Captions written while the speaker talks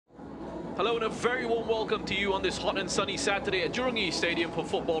Hello and a very warm welcome to you on this hot and sunny Saturday at Jurong Stadium for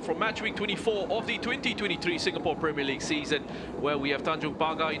football from match week 24 of the 2023 Singapore Premier League season, where we have Tanjong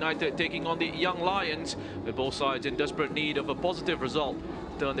Pagar United taking on the Young Lions, with both sides in desperate need of a positive result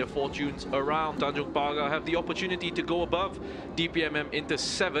to turn their fortunes around. Tanjong Pagar have the opportunity to go above DPMM into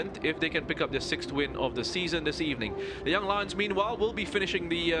 7th if they can pick up their 6th win of the season this evening. The Young Lions, meanwhile, will be finishing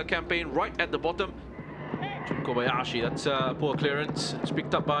the campaign right at the bottom. Kobayashi, that's a poor clearance. It's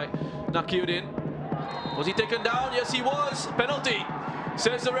picked up by Nakiuddin. Was he taken down? Yes, he was. Penalty,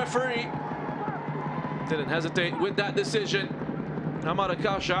 says the referee. Didn't hesitate with that decision. Hamad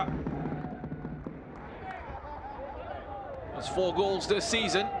Akasha. Has 4 goals this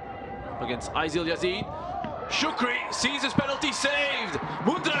season against Aizil Yazid. Syukri sees his penalty saved.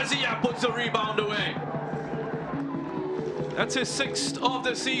 Mudražija puts the rebound away. That's his 6th of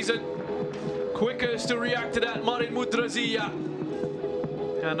the season. Quickest to react to that, Marin Mudražija.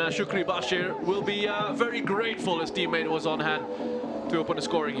 And Syukri Bashir will be very grateful his teammate was on hand to open the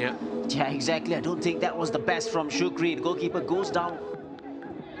scoring here. Yeah, exactly. I don't think that was the best from Syukri. The goalkeeper goes down.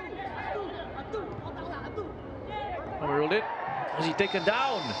 Amiruldin, was he taken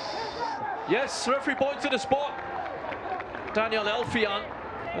down? Yes, referee points to the spot. Daniel Elfian,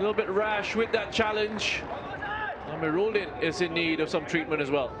 a little bit rash with that challenge. Amiruldin is in need of some treatment as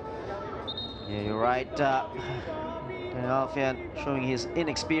well. Yeah, you're right. Alfian showing his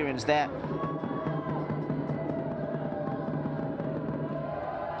inexperience there.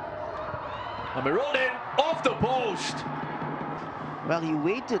 Amiruldin off the post. Well, he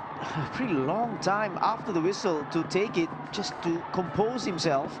waited a pretty long time after the whistle to take it, just to compose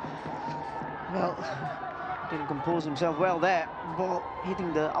himself. Well, didn't compose himself well there. Ball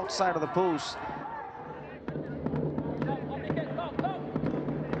hitting the outside of the post.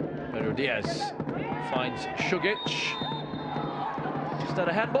 Pedro Diaz finds Shugic. Is that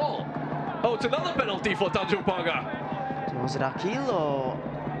a handball? Oh, it's another penalty for Tanjong Pagar. So was it Akil or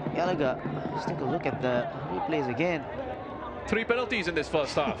Gallagher? Let's take a look at the replays again. 3 penalties in this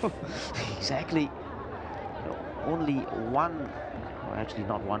first half. Exactly. No, only one, or actually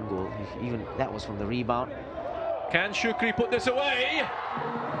not one goal. Even that was from the rebound. Can Syukri put this away?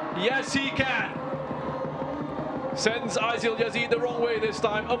 Yes, he can. Sends Aizil Yazid the wrong way this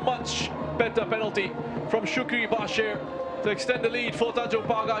time. A much better penalty from Syukri Bashir to extend the lead for Tanjong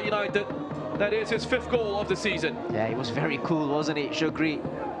Pagar United. That is his 5th goal of the season. Yeah, he was very cool, wasn't he, Syukri?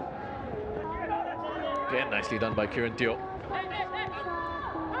 Again, nicely done by Kieran Teo.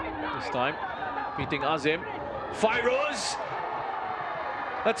 This time, beating Azim. Fairoz.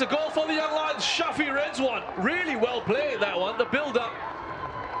 That's a goal for the Young Lions. Syafie Redzuan. Really well played, that one. The build-up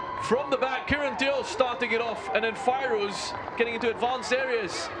from the back. Kieran Teo starting it off, and then Fairoz getting into advanced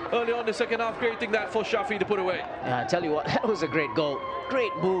areas early on in the second half, creating that for Syafie to put away. Yeah, I tell you what, that was a great goal.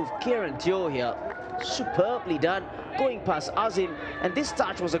 Great move. Kieran Teo here. Superbly done. Going past Azim. And this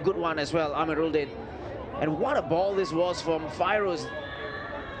touch was a good one as well, Amiruldin. And what a ball this was from Fairoz.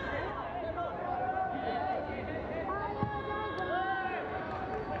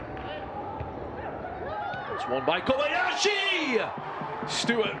 It's won by Kobayashi!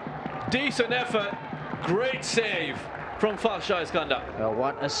 Stewart, decent effort. Great save from Fasha Iskandar.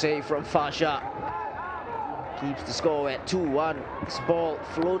 What a save from Fasha. Keeps the score at 2-1. This ball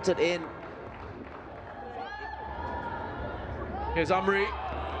floated in. Here's Amri.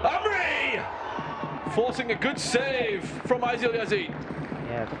 Amri! Forcing a good save from Aizil Yazid.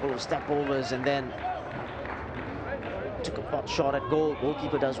 Yeah, a couple of step overs and then took a pot shot at goal.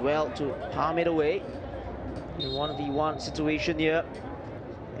 Goalkeeper does well to palm it away. In 1v1 situation here.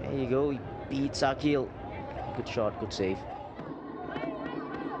 There you go, he beats Akil. Good shot, good save.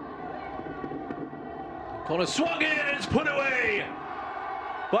 Corner swung in and it's put away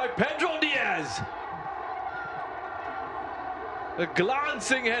by Pedro Diaz. A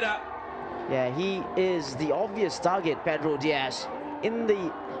glancing header. Yeah, he is the obvious target, Pedro Diaz. In the,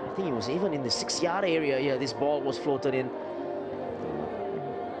 I think he was even in the 6-yard area here. This ball was floated in.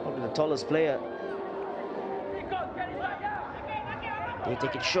 Probably the tallest player. They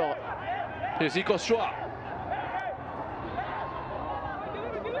take it short. Here's Iko Shua.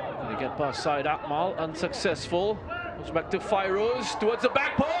 They get past side Akmal, unsuccessful. Goes back to Fairoz towards the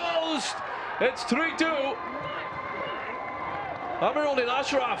back post. It's 3-2. Amiruldin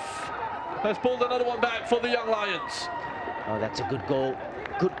Asraf has pulled another one back for the Young Lions. Oh, that's a good goal.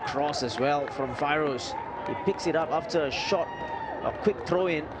 Good cross as well from Fairoz. He picks it up after a shot, a quick throw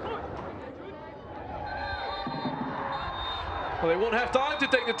in. Well, they won't have time to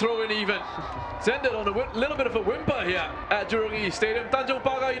take the throw in even. It's ended on a little bit of a whimper here at Jurong Stadium. Tanjong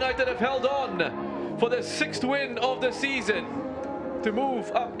Pagar United have held on for their 6th win of the season. to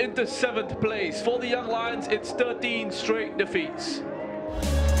move up into 7th place. For the Young Lions, it's 13 straight defeats.